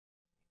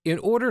In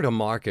order to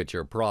market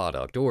your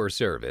product or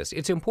service,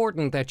 it's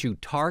important that you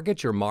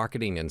target your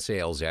marketing and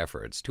sales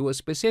efforts to a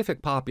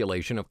specific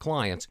population of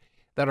clients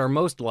that are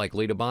most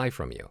likely to buy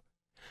from you.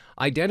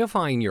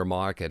 Identifying your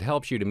market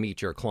helps you to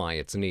meet your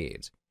clients'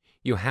 needs.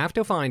 You have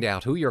to find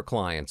out who your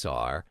clients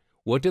are,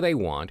 what do they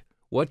want,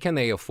 what can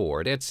they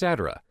afford,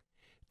 etc.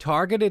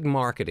 Targeted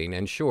marketing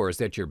ensures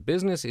that your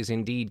business is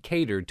indeed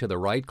catered to the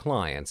right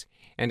clients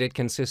and it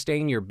can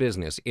sustain your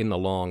business in the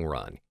long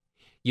run.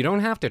 You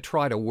don't have to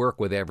try to work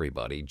with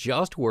everybody,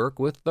 just work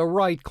with the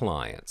right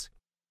clients.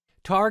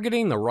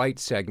 Targeting the right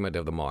segment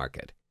of the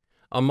market.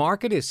 A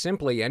market is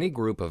simply any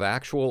group of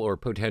actual or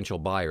potential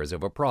buyers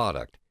of a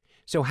product.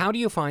 So how do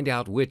you find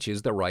out which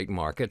is the right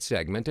market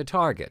segment to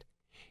target?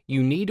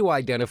 You need to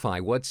identify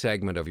what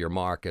segment of your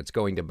market's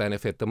going to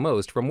benefit the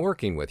most from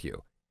working with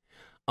you.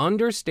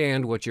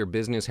 Understand what your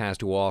business has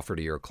to offer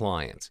to your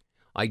clients.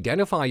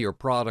 Identify your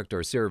product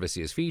or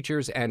service's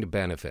features and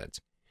benefits.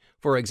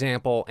 For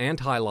example,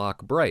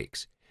 anti-lock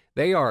brakes.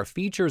 They are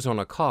features on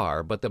a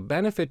car, but the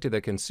benefit to the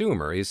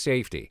consumer is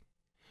safety.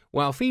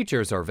 While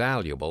features are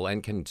valuable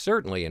and can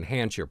certainly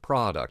enhance your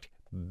product,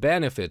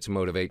 benefits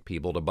motivate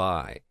people to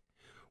buy.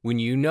 When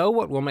you know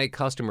what will make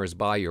customers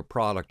buy your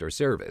product or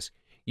service,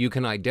 you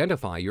can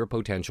identify your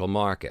potential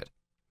market.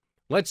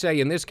 Let's say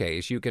in this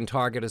case you can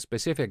target a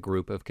specific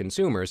group of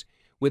consumers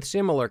with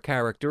similar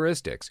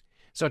characteristics,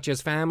 such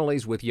as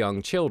families with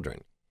young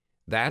children.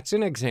 That's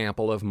an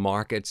example of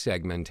market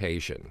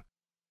segmentation.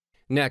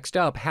 Next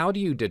up, how do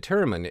you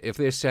determine if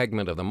this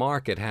segment of the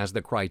market has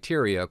the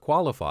criteria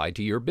qualified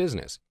to your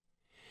business?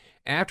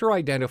 After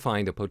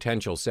identifying the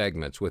potential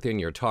segments within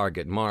your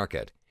target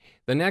market,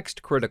 the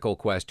next critical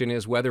question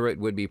is whether it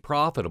would be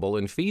profitable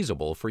and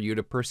feasible for you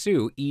to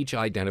pursue each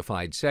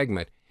identified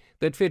segment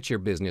that fits your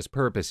business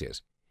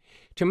purposes.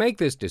 To make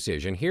this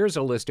decision, here's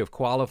a list of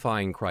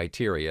qualifying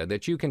criteria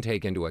that you can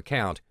take into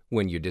account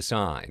when you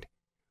decide.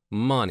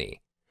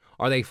 Money.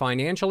 Are they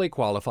financially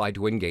qualified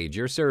to engage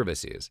your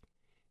services?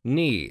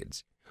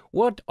 Needs.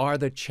 What are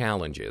the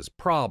challenges,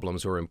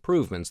 problems, or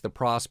improvements the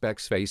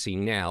prospect's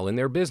facing now in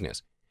their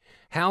business?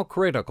 How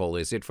critical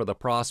is it for the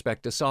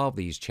prospect to solve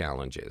these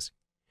challenges?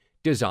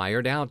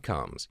 Desired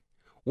outcomes.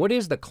 What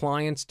is the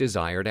client's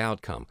desired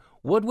outcome?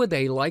 What would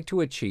they like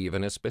to achieve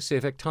in a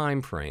specific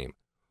time frame?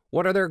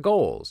 What are their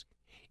goals?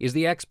 Is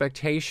the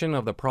expectation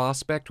of the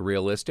prospect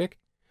realistic?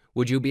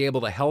 Would you be able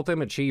to help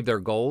them achieve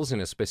their goals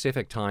in a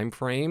specific time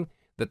frame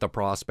that the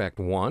prospect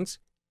wants?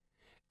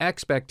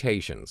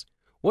 Expectations.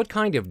 What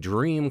kind of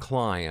dream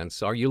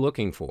clients are you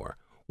looking for?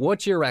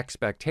 What's your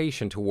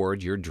expectation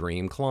toward your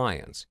dream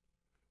clients?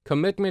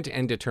 Commitment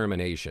and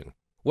determination.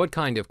 What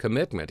kind of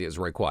commitment is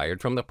required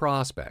from the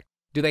prospect?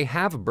 Do they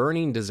have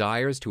burning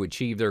desires to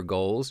achieve their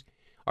goals?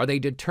 Are they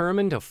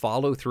determined to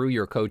follow through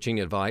your coaching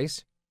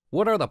advice?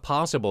 What are the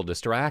possible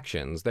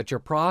distractions that your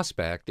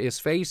prospect is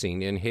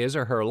facing in his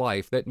or her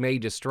life that may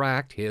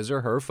distract his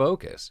or her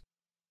focus?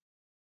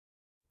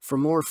 For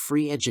more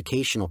free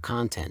educational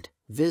content,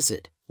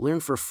 visit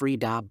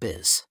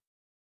learnforfree.biz.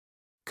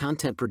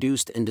 Content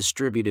produced and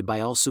distributed by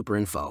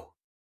AllSuperInfo.